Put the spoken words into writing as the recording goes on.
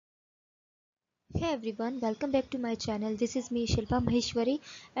Hey everyone, welcome back to my channel. This is me Shilpa Maheshwari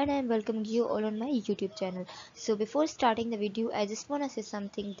and I am welcoming you all on my YouTube channel. So before starting the video, I just want to say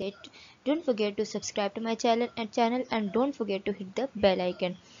something that don't forget to subscribe to my channel and don't forget to hit the bell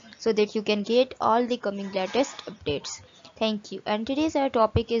icon so that you can get all the coming latest updates. Thank you. And today's our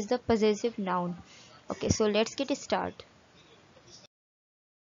topic is the possessive noun. Okay, so let's get started.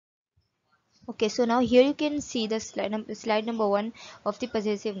 Okay, so now here you can see the slide number one of the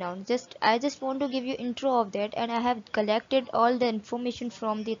possessive noun. I just want to give you intro of that, and I have collected all the information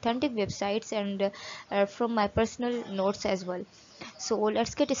from the authentic websites and from my personal notes as well. So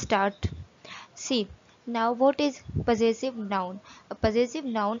let's get started. See, now what is possessive noun? A possessive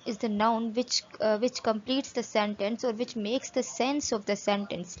noun is the noun which completes the sentence or which makes the sense of the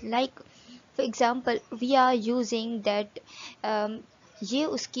sentence. Like for example, we are using that ये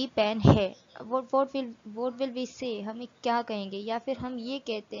उसकी pen है. What will we say? हमें क्या कहेंगे? या फिर हम ये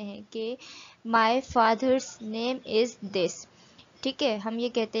कहते हैं कि my father's name is this. ठीक है, हम ये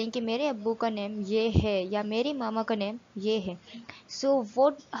कहते हैं कि मेरे अब्बू का नेम ये है या मेरी मामा का नेम ये है. So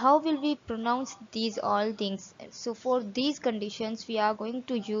what how will we pronounce these all things? So for these conditions we are going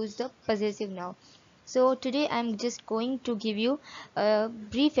to use the possessive noun. So today I'm just going to give you a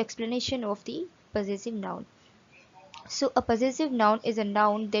brief explanation of the possessive noun. So a possessive noun is a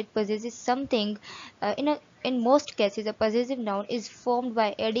noun that possesses something. In most cases, a possessive noun is formed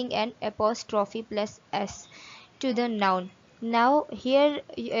by adding an apostrophe plus s to the noun. Now here,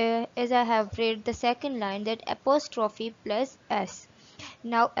 as I have read the second line, that apostrophe plus s.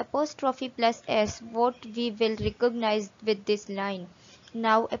 Now apostrophe plus s, what we will recognize with this line.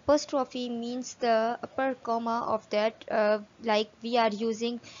 Now apostrophe means the upper comma of that, like we are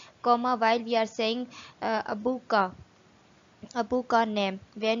using comma while we are saying abuka, abuka name.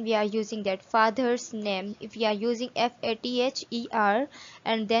 When we are using that father's name, if we are using father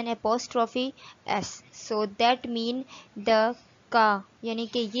and then apostrophe s, so that mean the का, यानी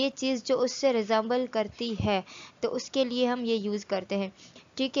कि ये चीज़ जो उससे resemble करती है तो उसके लिए हम ये यूज़ करते हैं.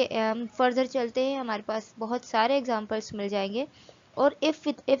 ठीक है, हम फर्दर चलते हैं, हमारे पास बहुत सारे एग्जांपल्स मिल जाएंगे. और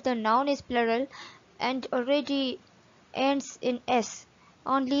if the noun is plural and already ends in s,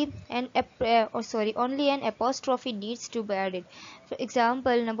 only an apostrophe needs to be added. For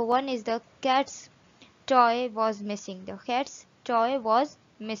example, number one is the cat's toy was missing. The cat's toy was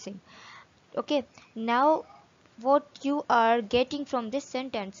missing. Okay, now what you are getting from this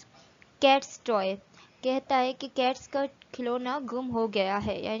sentence, cat's toy कहता है कि cats का खिलौना गुम हो गया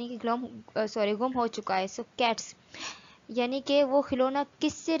है, यानी कि गुम हो चुका है. सो cats यानी कि वो खिलौना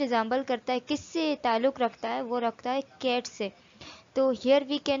किससे रिजेंबल करता है, किससे ताल्लुक़ रखता है, वो रखता है कैट से. तो here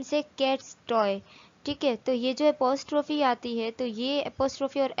we can say cats toy. ठीक है, तो ये जो एपोस्ट्रोफी आती है तो ये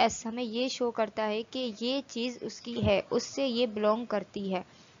एपोस्ट्रोफी और एस हमें ये शो करता है कि ये चीज़ उसकी है, उससे ये बिलोंग करती है.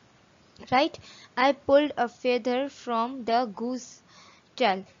 Right, I pulled a feather from the goose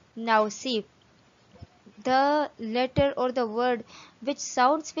tell. Now see the letter or the word which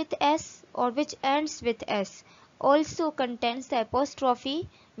sounds with s or which ends with s also contains the apostrophe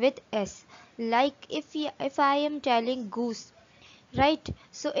with s. Like if I am telling goose, right,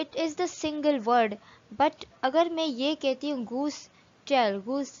 so it is the single word. but अगर मैं ये कहती हूँ goose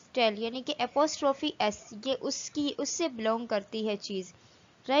tell यानी कि apostrophe s, ये उससे belong करती है चीज़.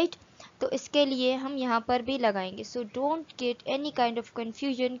 राइट, तो इसके लिए हम यहाँ पर भी लगाएंगे. So don't get any kind of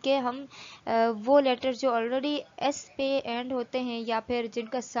confusion के हम वो लेटर जो ऑलरेडी एस पे एंड होते हैं या फिर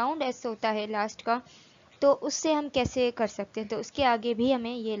जिनका साउंड एस होता है लास्ट का, तो उससे हम कैसे कर सकते हैं, तो उसके आगे भी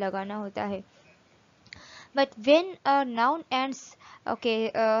हमें ये लगाना होता है. But when a noun ends,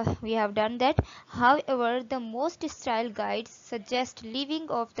 okay, we have done that. However, the most style guides suggest leaving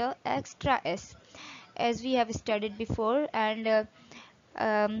of the extra s, as we have studied before. And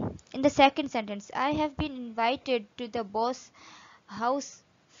in the second sentence, I have been invited to the boss house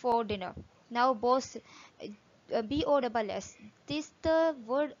for dinner. Now boss, b o double s, this the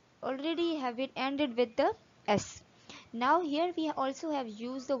word already have been ended with the s. Now here we also have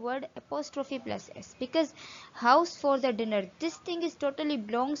used the word apostrophe plus s because house for the dinner, this thing is totally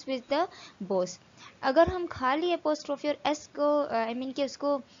belongs with the boss. अगर हम खाली apostrophe और s को I mean कि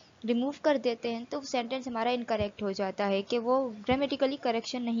उसको remove कर देते हैं तो सेंटेंस हमारा इनकरेक्ट हो जाता है कि वो ग्रामेटिकली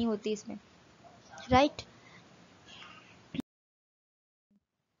करेक्शन नहीं होती इसमें. Right,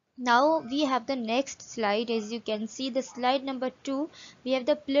 now we have the next slide. As you can see the slide number 2, we have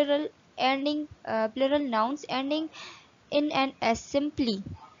the plural nouns ending in an s. Simply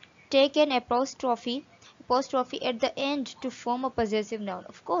take an apostrophe at the end to form a possessive noun.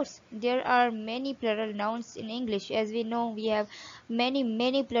 Of course, there are many plural nouns in English. As we know, we have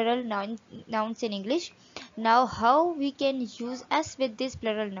many plural nouns in English. Now how we can use s with these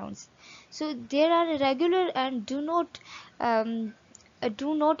plural nouns? So there are irregular and do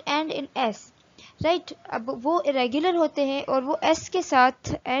not end in s, right अब वो irregular होते हैं और वो S के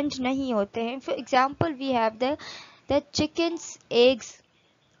साथ and नहीं होते हैं. For example we have the chickens eggs,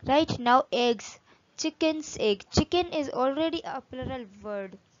 right. Now eggs, chickens egg, chicken is already a plural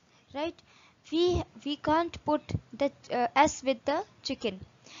word, right? We can't put the s with the chicken,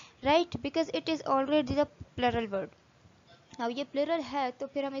 right, because it is already the plural word. अब ये plural है तो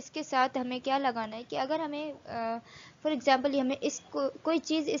फिर हम इसके साथ हमें क्या लगाना है कि अगर हमें फॉर एग्जांपल हमें इसको कोई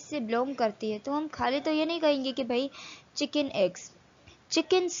चीज़ इससे बिलोंग करती है तो हम खाली तो ये नहीं कहेंगे कि भाई चिकन एग्स,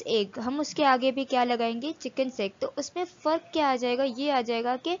 चिकन्स एग, हम उसके आगे भी क्या लगाएंगे, चिकन्स एग. तो उसमें फ़र्क क्या आ जाएगा, ये आ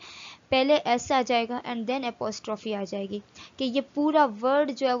जाएगा कि पहले एस आ जाएगा एंड देन एपोस्ट्रॉफी आ जाएगी कि ये पूरा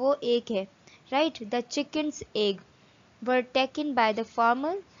वर्ड जो है वो एक है, right. The chickens egg were taken by the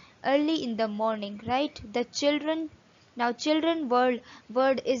farmer early in the morning, right. The children, now children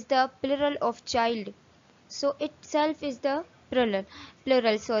word is the plural of child, so itself is the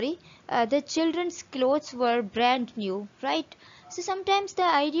plural, sorry. The children's clothes were brand new, right. So sometimes the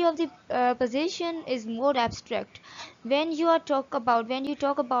idea of the possession is more abstract. When you talk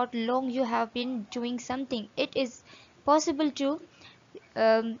about long you have been doing something, it is possible to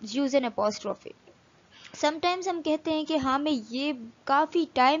use an apostrophe. Sometimes हम कहते हैं कि हाँ मैं ये काफ़ी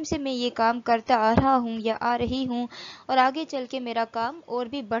time से मैं ये काम करता आ रहा हूँ या आ रही हूँ और आगे चल के मेरा काम और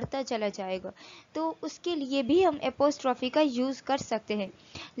भी बढ़ता चला जाएगा, तो उसके लिए भी हम एपोस्ट्रॉफी का यूज़ कर सकते हैं.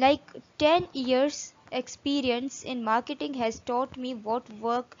 Like 10 years experience in marketing has taught me what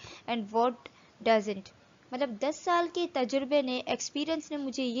work and what doesn't. मतलब 10 साल के तजुर्बे ने, एक्सपीरियंस ने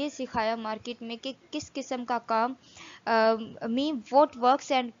मुझे ये सिखाया मार्केट में कि किस किस्म का काम मी व्हाट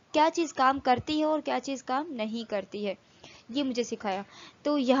वर्क्स एंड क्या चीज़ काम करती है और क्या चीज़ काम नहीं करती है, ये मुझे सिखाया.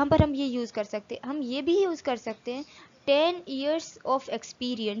 तो यहाँ पर हम ये यूज़ कर सकते हैं. हम ये भी यूज़ कर सकते हैं 10 years of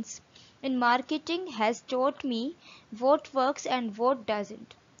experience in marketing has taught me what works and what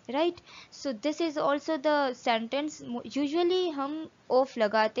doesn't, right. So this is also the sentence. usually हम ऑफ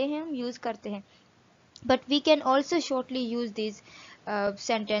लगाते हैं, हम यूज़ करते हैं, but we can also shortly use these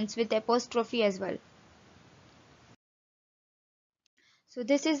sentence with apostrophe as well. So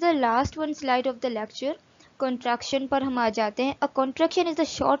this is the last one slide of the lecture. Contraction पर हम आ जाते हैं. A contraction is the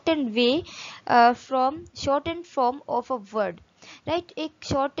shortened way shortened form of a word, right. एक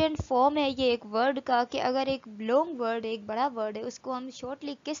shortened form है ये एक word का कि अगर एक long word, एक बड़ा word है, उसको हम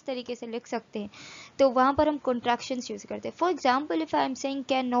shortly किस तरीके से लिख सकते हैं, तो वहाँ पर हम contractions use करते हैं. For example, if I am saying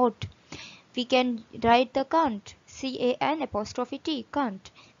cannot, we can write the can't, can apostrophe t,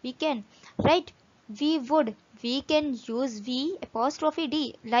 can't. We can write we would, we can use v apostrophe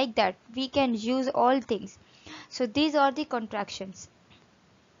d, like that we can use all things. So these are the contractions.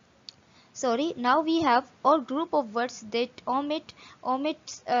 Sorry, now we have all group of words that omit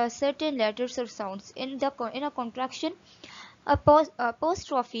certain letters or sounds in a contraction.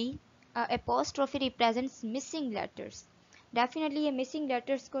 Apostrophe apostrophe represents missing letters. Definitely ये missing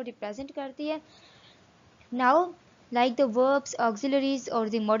letters को represent करती है. Now, like the verbs, auxiliaries or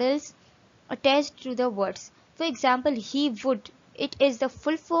the modals attached to the words. For example, he would, it is the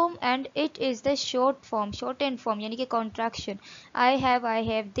full form and it is the shortened form, यानी कि contraction. I have,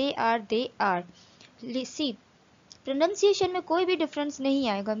 they are. See, pronunciation में कोई भी difference नहीं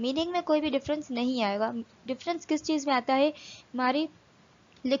आएगा, meaning में कोई भी डिफरेंस नहीं आएगा. डिफरेंस किस चीज़ में आता है, हमारी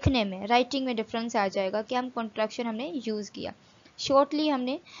लिखने में, राइटिंग में डिफरेंस आ जाएगा कि हम कॉन्ट्रैक्शन हमने यूज़ किया, शॉर्टली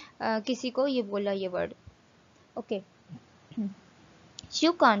हमने किसी को ये बोला ये word. Okay,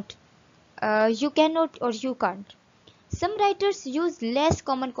 you can't, you cannot और you can't. Some writers use less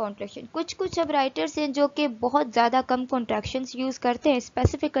common contraction. कुछ अब राइटर्स हैं जो कि बहुत ज़्यादा कम कॉन्ट्रैक्शंस यूज़ करते हैं.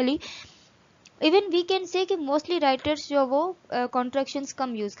 Specifically even we can say कि मोस्टली राइटर्स जो वो कॉन्ट्रैक्शंस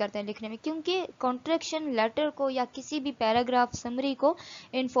कम यूज़ करते हैं लिखने में, क्योंकि कॉन्ट्रैक्शन लेटर को या किसी भी पैराग्राफ समरी को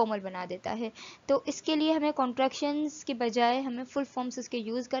इनफॉर्मल बना देता है. तो इसके लिए हमें कॉन्ट्रैक्शंस के बजाय हमें फुल फॉर्म्स उसके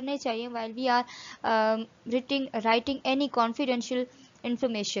यूज़ करने चाहिए while we are writing any confidential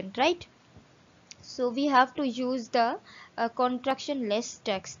information, right. So we have to use the contraction less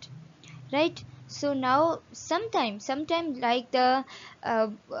text, right. So now sometime like the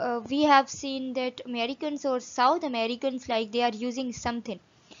we have seen that Americans or South Americans, like they are using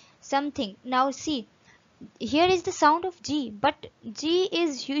something. Now see, here is the sound of G, but G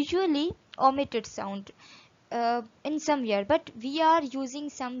is usually omitted sound in somewhere, but we are using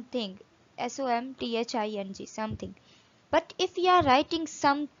something, something, something. But if we are writing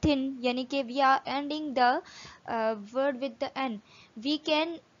something, yani कि we are ending the word with the n, we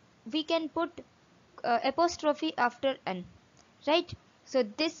can put apostrophe after n, right. So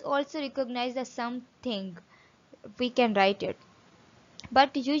this also recognize the something. we can write it,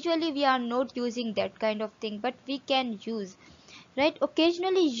 but usually we are not using that kind of thing, but we can use, right?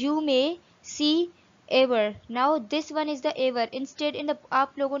 Occasionally you may see ever. Now this one is the ever. Instead in the,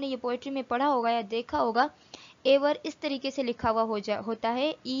 आप लोगों ने ये poetry में पढ़ा होगा या देखा होगा, एवर इस तरीके से लिखा हुआ होता है,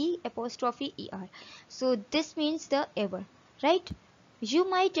 ई apostrophe E R. So this means the ever, right? You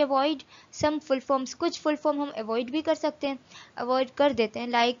might avoid some full forms. कुछ फुल फॉर्म हम अवॉइड भी कर सकते हैं, अवॉइड कर देते हैं.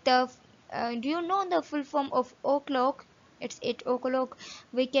 Like the, do you know the full form of O clock? It's 8 o'clock.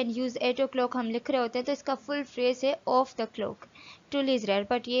 We can use 8 o'clock. हम लिख रहे होते हैं तो इसका फुल फ्रेज है of the clock. Tool is rare,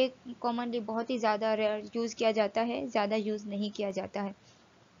 but ये कॉमनली बहुत ही ज़्यादा रेयर यूज़ किया जाता है, ज़्यादा यूज़ नहीं किया जाता है.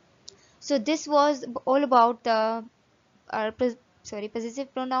 So this was all about the possessive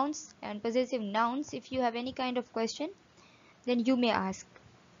pronouns and possessive nouns. If you have any kind of question, then you may ask.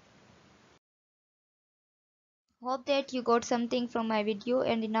 Hope that you got something from my video,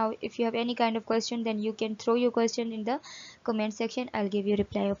 and now if you have any kind of question, then you can throw your question in the comment section. I'll give you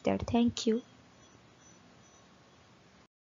reply of that. Thank you.